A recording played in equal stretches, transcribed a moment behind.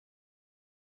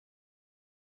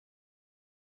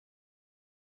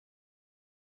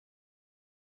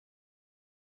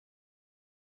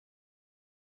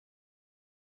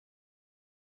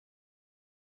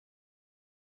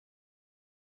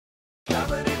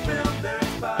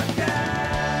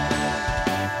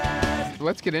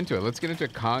let's get into it. Let's get into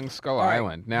Kong Skull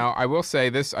Island. Now, I will say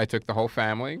this: I took the whole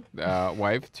family,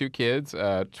 wife, 2 kids,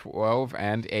 12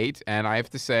 and 8, and I have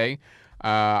to say,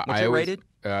 What's it rated?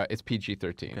 It's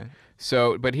PG-13. Okay.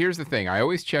 So, but here's the thing: I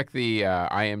always check the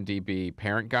IMDb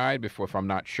parent guide before if I'm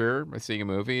not sure by seeing a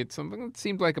movie. It's something that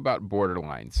seemed like about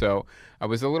borderline. So I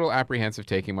was a little apprehensive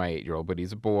taking my 8-year-old, but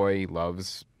he's a boy. He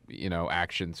loves,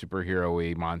 action,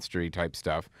 superhero-y, monster-y type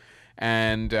stuff.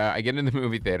 And I get in the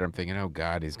movie theater. I'm thinking, oh,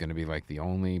 God, he's going to be like the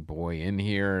only boy in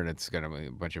here, and it's going to be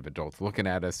a bunch of adults looking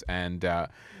at us. And the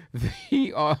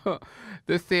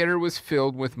theater was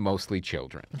filled with mostly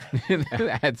children.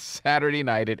 At Saturday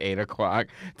night at 8 o'clock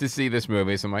to see this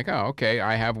movie. So I'm like, oh, okay,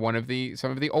 I have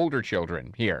some of the older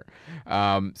children here.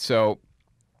 So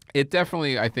it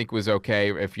definitely, I think, was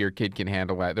okay if your kid can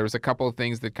handle that. There was a couple of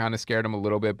things that kind of scared him a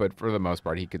little bit, but for the most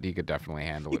part, he could definitely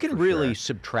handle it. You can really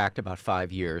subtract about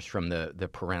 5 years from the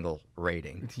parental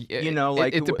rating.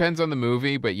 It depends on the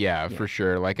movie, but yeah, for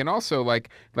sure. Like, and also like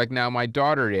now my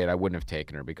daughter at 8, I wouldn't have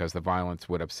taken her because the violence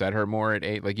would upset her more at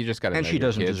 8. Like, you just got to. And she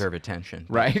doesn't deserve attention,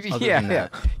 right? Yeah.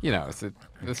 So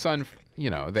the son.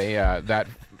 They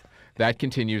that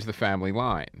continues the family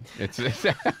line. It's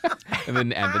and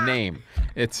the name.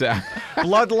 It's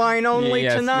bloodline only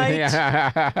tonight.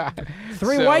 Yeah.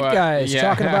 Three white guys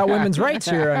talking about women's rights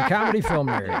here on Comedy Film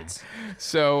Nerds.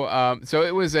 So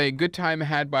it was a good time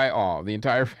had by all. The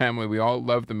entire family, we all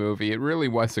loved the movie. It really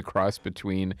was a cross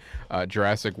between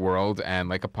Jurassic World and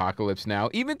like Apocalypse Now,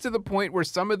 even to the point where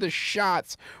some of the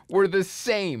shots were the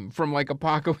same from like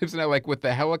Apocalypse Now, like with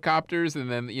the helicopters and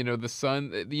then the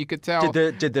sun. You could tell.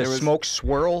 Did the smoke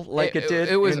swirl like it did?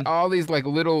 It was all these like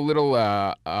little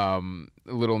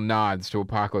nods to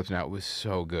Apocalypse Now. It was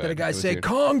so good. Did a guy say,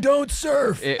 "Kong, don't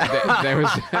surf"? There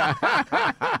was.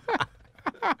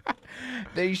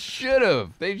 They should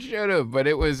have, but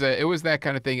it was that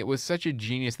kind of thing. It was such a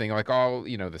genius thing, like all the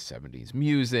 70s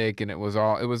music, and it was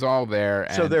all there.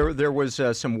 And so there was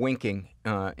some winking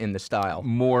in the style.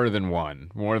 More than one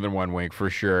wink for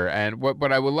sure. And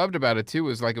what I loved about it too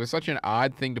was like it was such an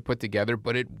odd thing to put together,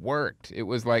 but it worked. It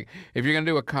was like if you're gonna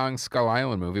do a Kong Skull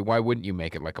Island movie, why wouldn't you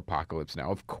make it like Apocalypse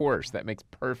Now? Of course, that makes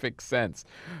perfect sense.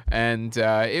 And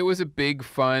it was a big,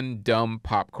 fun, dumb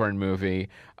popcorn movie.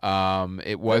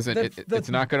 It wasn't. It's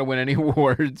not going to win any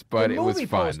awards, but it was fun. The movie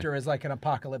poster is like an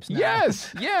Apocalypse Now.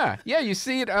 Yes, yeah. You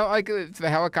see it like it's the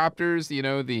helicopters. The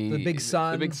big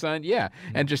sun. The big sun. Yeah,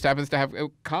 and just happens to have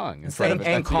Kong.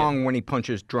 And Kong, when he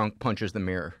punches the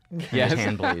mirror. Yes. His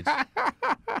hand bleeds.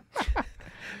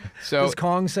 So does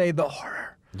Kong say the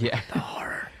horror? Yeah, the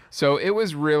horror. So it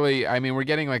was really, I mean, we're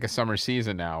getting like a summer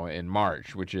season now in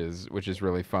March, which is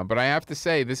really fun. But I have to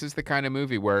say, this is the kind of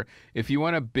movie where if you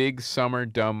want a big summer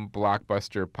dumb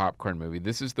blockbuster popcorn movie,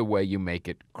 this is the way you make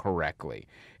it correctly.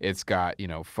 It's got,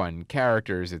 fun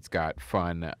characters. It's got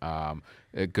fun,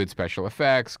 good special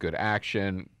effects, good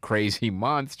action, crazy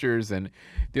monsters. And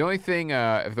the only thing,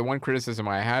 the one criticism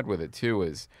I had with it too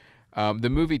is, the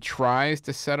movie tries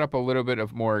to set up a little bit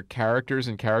of more characters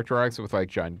and character arcs with like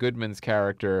John Goodman's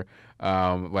character.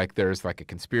 Like there's like a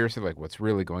conspiracy, like what's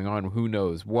really going on, who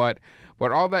knows what.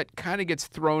 But all that kind of gets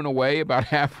thrown away about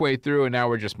halfway through, and now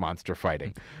we're just monster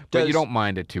fighting. But you don't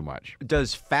mind it too much.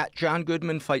 Does fat John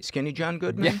Goodman fight skinny John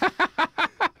Goodman? Yeah.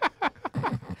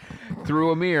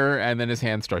 Through a mirror, and then his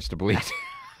hand starts to bleed.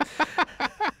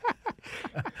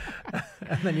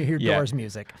 And then you hear Doors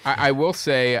music. I will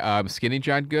say, skinny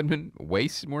John Goodman, way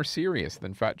more serious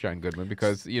than fat John Goodman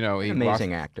because, he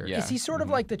amazing actor. Yeah. Is he sort of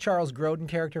like the Charles Grodin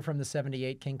character from the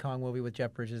 '78 King Kong movie with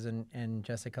Jeff Bridges and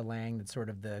Jessica Lange? That's sort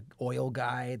of the oil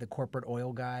guy, the corporate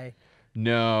oil guy.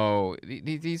 No,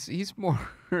 he's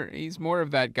more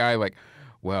of that guy like,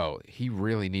 well, he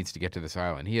really needs to get to this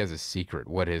island. He has a secret.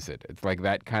 What is it? It's like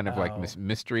that kind of like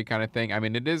mystery kind of thing. I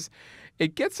mean,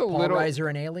 it gets a little. Paul Reiser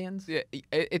and Aliens?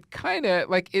 It kind of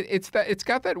like it's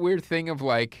got that weird thing of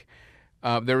like.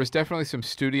 There was definitely some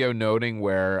studio noting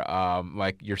where,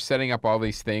 like, you're setting up all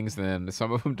these things, and then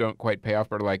some of them don't quite pay off.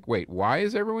 But like, wait, why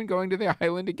is everyone going to the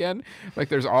island again? Like,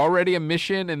 there's already a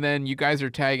mission, and then you guys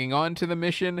are tagging on to the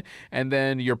mission, and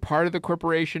then you're part of the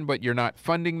corporation, but you're not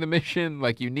funding the mission.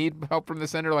 Like, you need help from the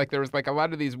center. Like, there was like a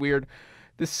lot of these weird.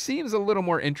 This seems a little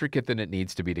more intricate than it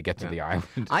needs to be to get to the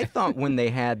island. I thought when they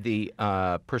had the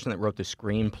person that wrote the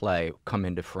screenplay come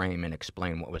into frame and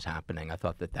explain what was happening, I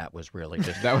thought that was really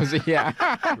just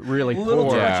really a little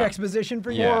poor. too much exposition for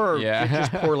you.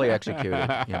 Just poorly executed.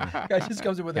 Yeah. Guy just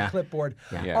comes in with a clipboard.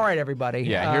 Yeah. All right, everybody.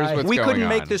 Yeah, here's what's we going couldn't on.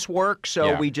 make this work,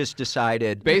 so we just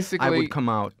decided basically I would come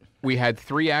out. We had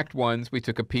 3 act ones. We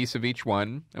took a piece of each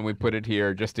one, and we put it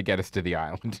here just to get us to the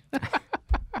island.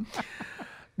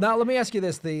 Now, let me ask you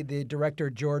this. The director,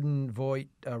 Jordan Voight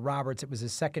Roberts, it was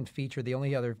his second feature. The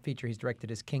only other feature he's directed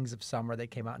is Kings of Summer.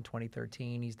 That came out in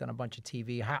 2013. He's done a bunch of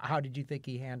TV. How did you think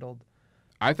he handled?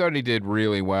 I thought he did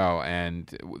really well,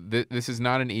 and this is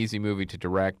not an easy movie to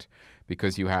direct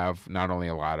because you have not only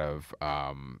a lot of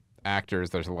actors,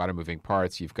 there's a lot of moving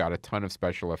parts. You've got a ton of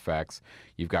special effects.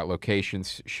 You've got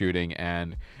locations shooting,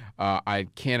 and I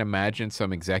can't imagine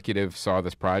some executive saw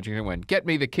this project and went, "Get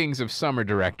me the Kings of Summer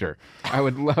director." I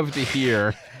would love to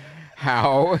hear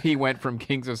how he went from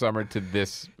Kings of Summer to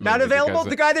this movie. Not available.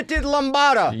 The guy that did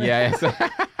Lambada. Yes.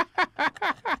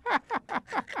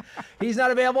 He's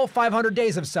not available. 500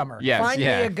 Days of Summer. Yes, Find me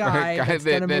a guy that's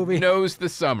done a that movie. knows the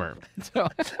summer.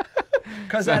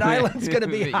 Because that island's going to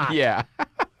be hot. Yeah.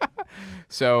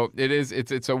 So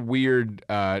it's a weird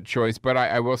choice, but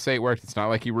I will say it worked. It's not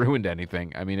like he ruined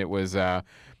anything. I mean, it was a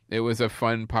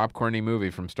fun popcorny movie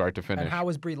from start to finish. And how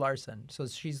was Brie Larson? So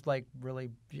she's like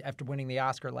really, after winning the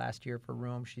Oscar last year for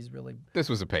Room, she's really... This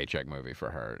was a paycheck movie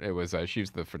for her. It was she's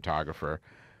the photographer.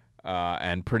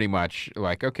 And pretty much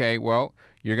like, okay, well,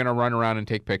 you're going to run around and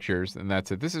take pictures, and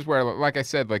that's it. This is where, like I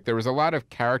said, like there was a lot of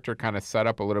character kind of set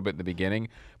up a little bit in the beginning,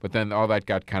 but then all that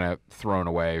got kind of thrown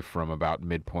away from about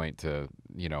midpoint to,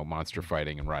 monster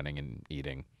fighting and running and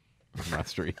eating.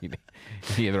 Monster eating.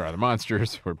 Either other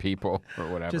monsters or people or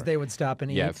whatever. Just they would stop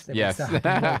and eat. Yes, They would yes. stop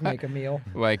and, like, make a meal.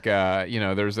 Like,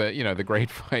 there's the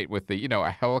great fight with the,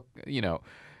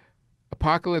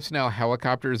 Apocalypse Now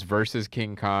helicopters versus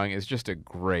King Kong is just a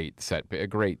great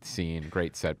scene,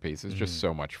 great set piece. It's just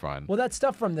so much fun. Well, that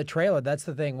stuff from the trailer, that's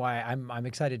the thing why I'm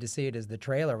excited to see it, is the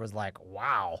trailer was like,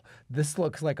 wow, this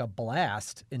looks like a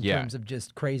blast in terms of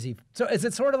just crazy. So is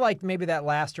it sort of like maybe that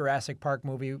last Jurassic Park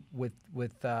movie with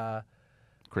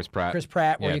Chris Pratt?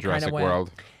 Where you Jurassic kind of went,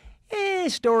 World.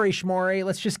 Story schmory.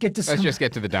 Let's just get to Let's just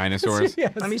get to the dinosaurs.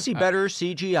 Yes. Let me see better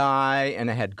CGI and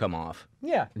a head come off.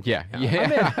 Yeah. Yeah.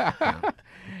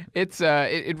 It's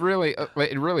it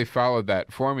really followed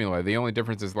that formula. The only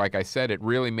difference is, like I said, it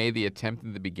really made the attempt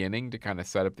in the beginning to kind of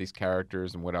set up these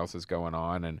characters and what else is going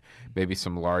on, and maybe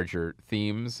some larger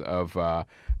themes of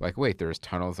like, wait, there's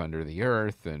tunnels under the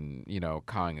earth, and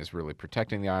Kong is really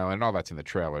protecting the island. All that's in the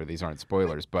trailer. These aren't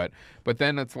spoilers, but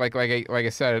then it's like I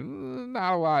said,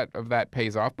 not a lot of that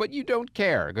pays off, but you don't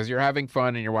care because you're having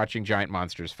fun and you're watching giant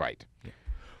monsters fight.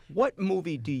 What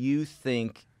movie do you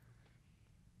think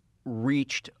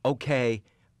reached,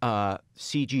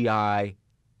 CGI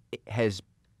has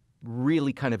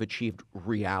really kind of achieved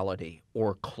reality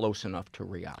or close enough to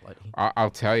reality?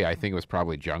 I'll tell you, I think it was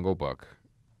probably Jungle Book,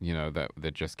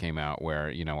 that just came out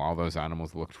where, all those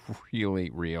animals looked really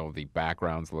real. The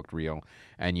backgrounds looked real.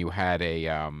 And you had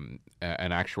an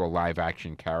actual live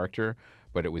action character,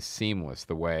 but it was seamless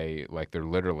the way, like, they're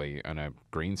literally on a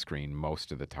green screen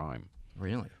most of the time.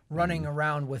 Really? Running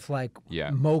around with like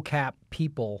mocap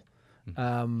people.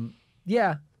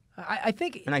 I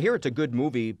think. And I hear it's a good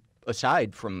movie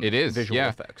aside from it is visual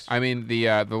effects. I mean,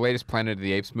 the latest Planet of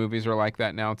the Apes movies are like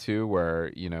that now too,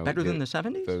 where better than the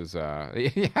 70s. Those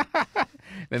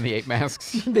than the ape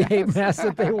masks. The ape masks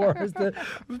that they wore as the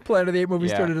Planet of the Apes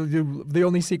movies started to do the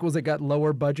only sequels that got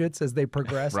lower budgets as they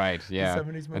progressed. Right. Yeah. The 70s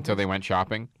movies. Until they went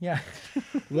shopping. Yeah.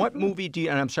 What movie do you?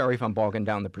 And I'm sorry if I'm bogging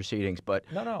down the proceedings, but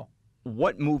no.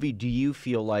 What movie do you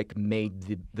feel like made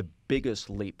the biggest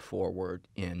leap forward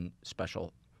in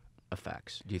special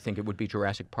effects? Do you think it would be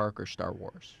Jurassic Park or Star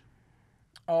Wars?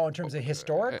 Oh, in terms of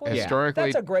historically? Historically,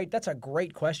 that's a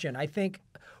great question. I think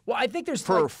there's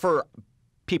for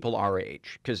people our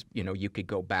age, because you could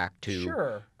go back to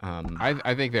sure.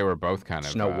 I think they were both kind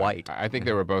of Snow White. I think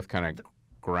they were both kind of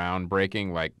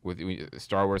groundbreaking, like with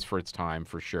Star Wars for its time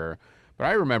for sure. But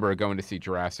I remember going to see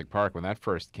Jurassic Park when that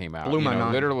first came out. Blew my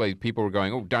mind. Literally, people were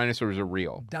going, "Oh, dinosaurs are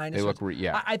real. Dinosaurs. They look real."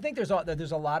 Yeah. I think there's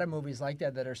a lot of movies like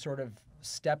that are sort of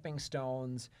stepping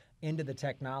stones into the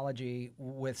technology.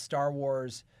 With Star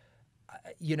Wars,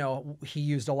 he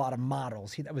used a lot of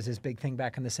models. That was his big thing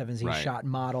back in the 70s. He shot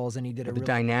models, and he did the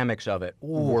dynamics of it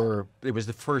were. It was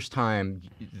the first time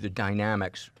the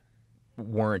dynamics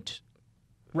weren't.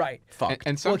 Right. Fucked.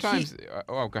 And sometimes,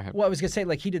 go ahead. Well, I was going to say,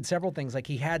 like, he did several things. Like,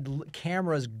 he had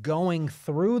cameras going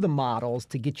through the models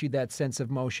to get you that sense of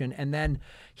motion. And then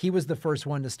he was the first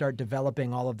one to start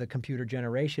developing all of the computer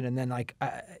generation. And then, like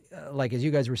as you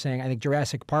guys were saying, I think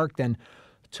Jurassic Park then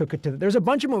took it to... There's a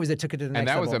bunch of movies that took it to the next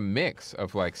level. And that was a mix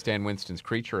of, like, Stan Winston's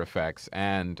creature effects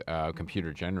and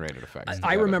computer-generated effects.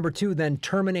 I remember, too, then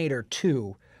Terminator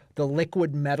 2... The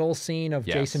liquid metal scene of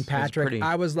Jason Patrick,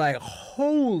 I was like,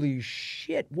 holy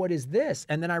shit, what is this?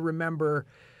 And then I remember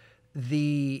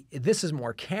this is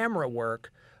more camera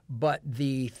work, but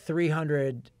the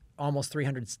 300 almost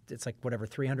 300. It's like whatever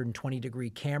 320-degree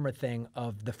camera thing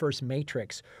of the first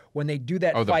Matrix when they do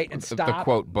that fight and stop. The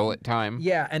quote bullet time.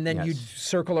 Yeah, and then you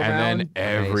circle around. And then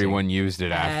everyone used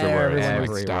it afterwards.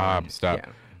 Everyone. Like, stop. Yeah.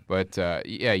 But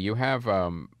you have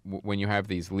when you have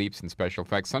these leaps in special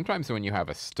effects. Sometimes when you have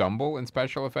a stumble in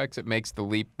special effects, it makes the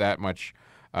leap that much.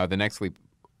 The next leap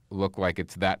look like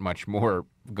it's that much more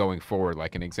going forward.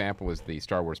 Like an example is the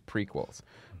Star Wars prequels,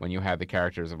 when you had the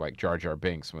characters of like Jar Jar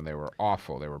Binks when they were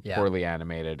awful, they were poorly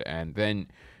animated, and then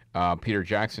Peter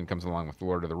Jackson comes along with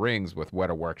Lord of the Rings with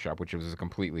Weta Workshop, which was a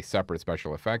completely separate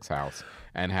special effects house,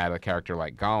 and had a character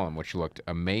like Gollum, which looked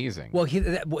amazing. Well,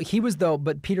 he was though,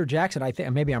 but Peter Jackson, I think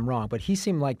maybe I'm wrong, but he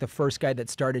seemed like the first guy that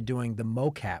started doing the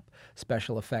mocap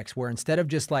special effects, where instead of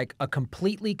just like a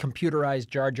completely computerized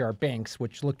Jar Jar Binks,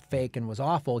 which looked fake and was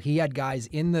awful, he had guys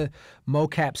in the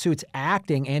mocap suits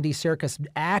acting, Andy Serkis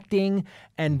acting,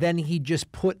 and then he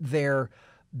just put their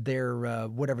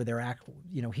whatever their act,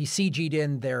 he CG'd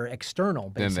in their external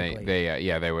basically.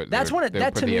 Then they would. That's when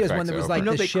that to me is when there was like I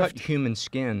know the they shift. cut human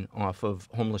skin off of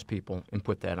homeless people and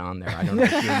put that on there. I don't know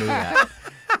if you knew that.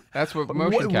 That's what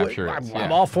motion capture is.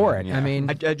 I'm all for it. Yeah. I mean,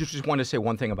 I just want to say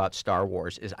one thing about Star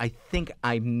Wars is I think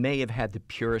I may have had the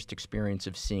purest experience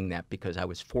of seeing that because I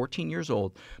was 14 years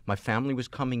old. My family was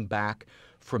coming back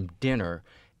from dinner,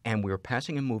 and we were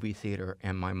passing a movie theater,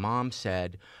 and my mom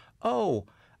said, "Oh,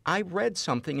 I read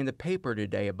something in the paper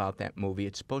today about that movie.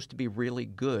 It's supposed to be really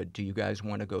good. Do you guys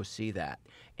want to go see that?"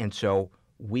 And so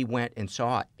we went and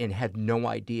saw it and had no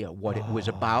idea what it was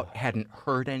about, hadn't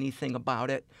heard anything about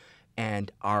it,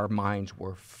 and our minds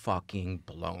were fucking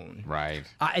blown. Right.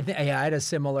 I had a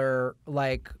similar,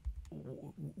 like,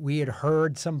 we had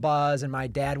heard some buzz, and my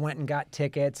dad went and got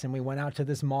tickets, and we went out to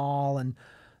this mall, and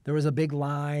there was a big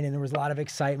line, and there was a lot of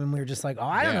excitement. We were just like, oh,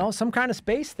 I don't know, some kind of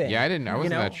space thing. Yeah, I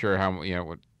wasn't that sure how,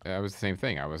 what. I was the same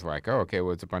thing. I was like, oh, okay,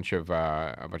 well, it's a bunch of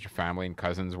family and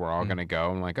cousins. We're all going to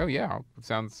go. I'm like, oh, yeah,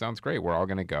 sounds great. We're all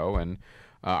going to go. And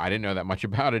I didn't know that much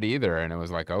about it either. And it was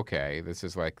like, okay, this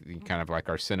is like kind of like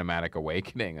our cinematic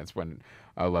awakening. That's when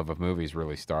a love of movies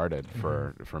really started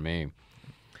for me.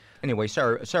 Anyway,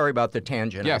 sorry about the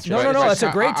tangent. Yes, no, that's a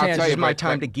great tangent. This is my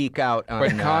time to geek out on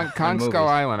But Kong movies. Skull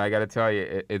Island, I got to tell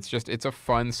you, it's a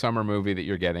fun summer movie that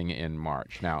you're getting in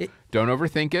March. Now, don't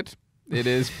overthink it. It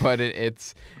is, but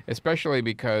it's especially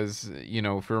because, if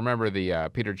you remember the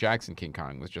Peter Jackson King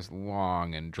Kong was just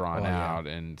long and drawn out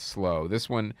and slow. This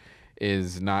one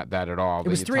is not that at all. It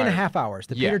was 3.5 hours.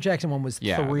 The Peter Jackson one was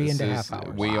 3.5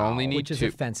 hours. We only need which is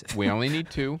offensive. We only need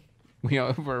two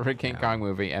for a King Kong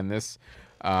movie, and this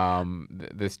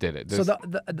this did it. So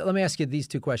let me ask you these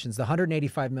two questions. The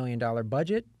 $185 million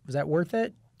budget, was that worth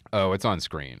it? Oh, it's on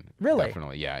screen. Really?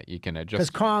 Definitely, yeah. You can adjust. Because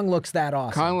Kong looks that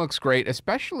awesome. Kong looks great,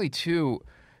 especially, too,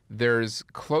 there's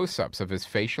close-ups of his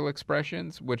facial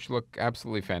expressions, which look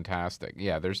absolutely fantastic.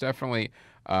 Yeah, there's definitely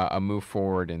a move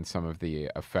forward in some of the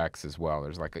effects as well.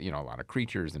 There's like, a lot of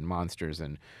creatures and monsters,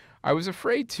 and I was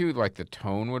afraid, too, like the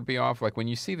tone would be off. Like when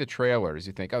you see the trailers,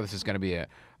 you think, oh, this is going to be a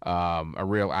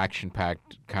real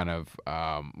action-packed kind of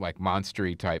like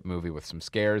monster-y type movie with some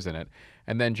scares in it.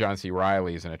 And then John C.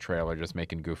 Reilly's in a trailer just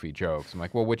making goofy jokes. I'm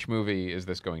like, well, which movie is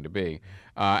this going to be?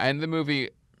 And the movie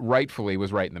rightfully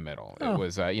was right in the middle. It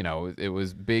was, it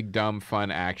was big, dumb, fun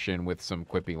action with some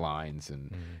quippy lines,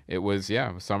 and it was,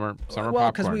 summer popcorn.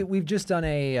 Well, because we've just done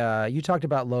you talked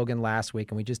about Logan last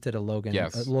week, and we just did a Logan.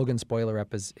 Yes. Logan spoiler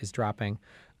up is dropping,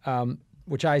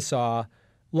 which I saw.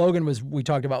 Logan we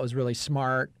talked about was really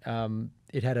smart.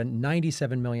 It had a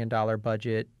 $97 million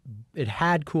budget. It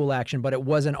had cool action, but it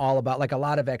wasn't all about, like a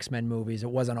lot of X-Men movies, it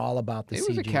wasn't all about the CG. It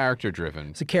was a character-driven.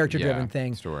 It's a character-driven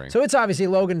thing. Story. So it's obviously,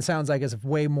 Logan sounds like it's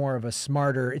way more of a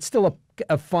smarter, it's still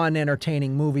a fun,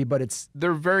 entertaining movie, but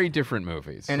they're very different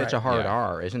movies. And it's a hard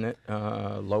R, isn't it,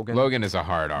 Logan? Logan is a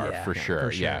hard R, for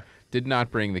sure. Yeah. Did not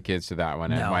bring the kids to that one.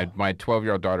 No. And my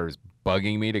 12-year-old daughter is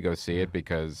bugging me to go see it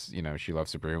because she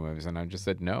loves superhero movies, and I just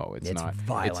said no, it's not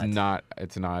violent.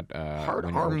 It's not hard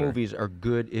R movies are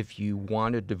good if you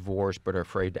want a divorce but are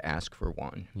afraid to ask for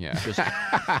one. Yeah. Just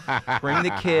bring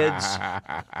the kids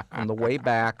on the way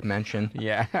back, mention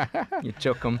you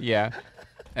took them. Yeah,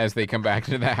 as they come back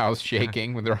to the house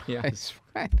shaking with their eyes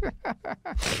wide.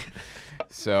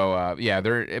 So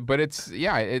but it's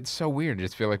so weird. I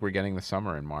just feel like we're getting the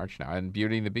summer in March now, and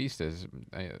Beauty and the Beast is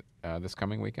this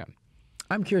coming weekend.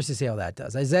 I'm curious to see how that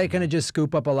does. Is that going to just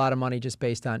scoop up a lot of money just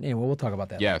based on? Anyway, we'll talk about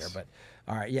that later. But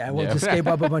all right, we'll just scoop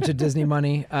up a bunch of Disney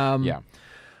money.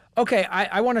 Okay,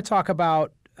 I want to talk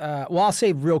about. I'll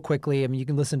say real quickly. I mean, you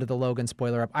can listen to the Logan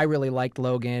spoiler up. I really liked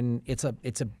Logan. It's a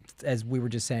as we were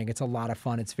just saying, it's a lot of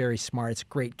fun. It's very smart. It's a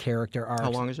great character arc.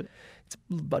 How long is it?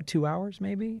 It's about 2 hours,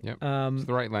 maybe. Yep. It's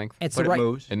the right length. It's But the it right.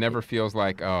 moves. It never feels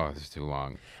like, oh, this is too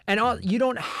long. And you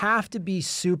don't have to be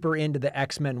super into the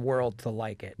X-Men world to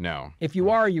like it. No. If you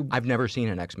are, I've never seen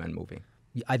an X-Men movie.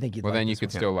 I think you'd Well, like then you this could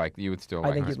one. still like. You would still. I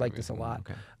like think this you'd like movie. this a lot.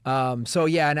 Okay. So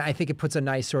yeah, and I think it puts a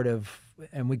nice sort of,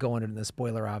 and we go into the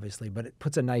spoiler obviously, but it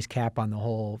puts a nice cap on the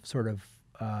whole sort of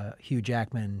Hugh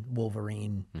Jackman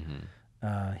Wolverine,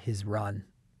 his run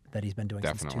that he's been doing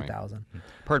Definitely. since 2000.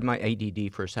 Pardon my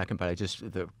ADD for a second, but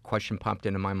the question popped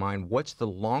into my mind. What's the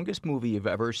longest movie you've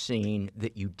ever seen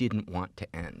that you didn't want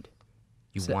to end?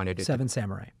 You wanted it, Seven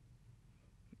Samurai.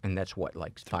 and that's what,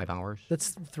 like 5 hours?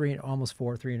 That's almost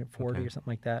 340 or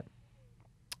something like that.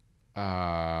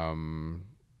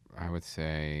 I would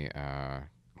say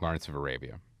Lawrence of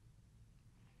Arabia.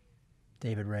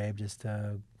 David Rabe, just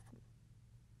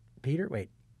Peter. Wait,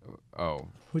 Oh.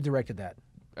 who directed that?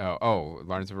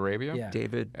 Lawrence of Arabia? Yeah,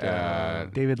 David.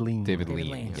 David Lean. David David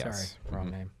Lean. Lean. Yes. Sorry,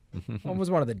 wrong name. What was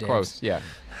one of the Daves? Close, yeah.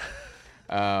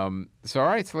 So, all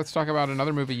right, so let's talk about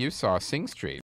another movie you saw, Sing Street.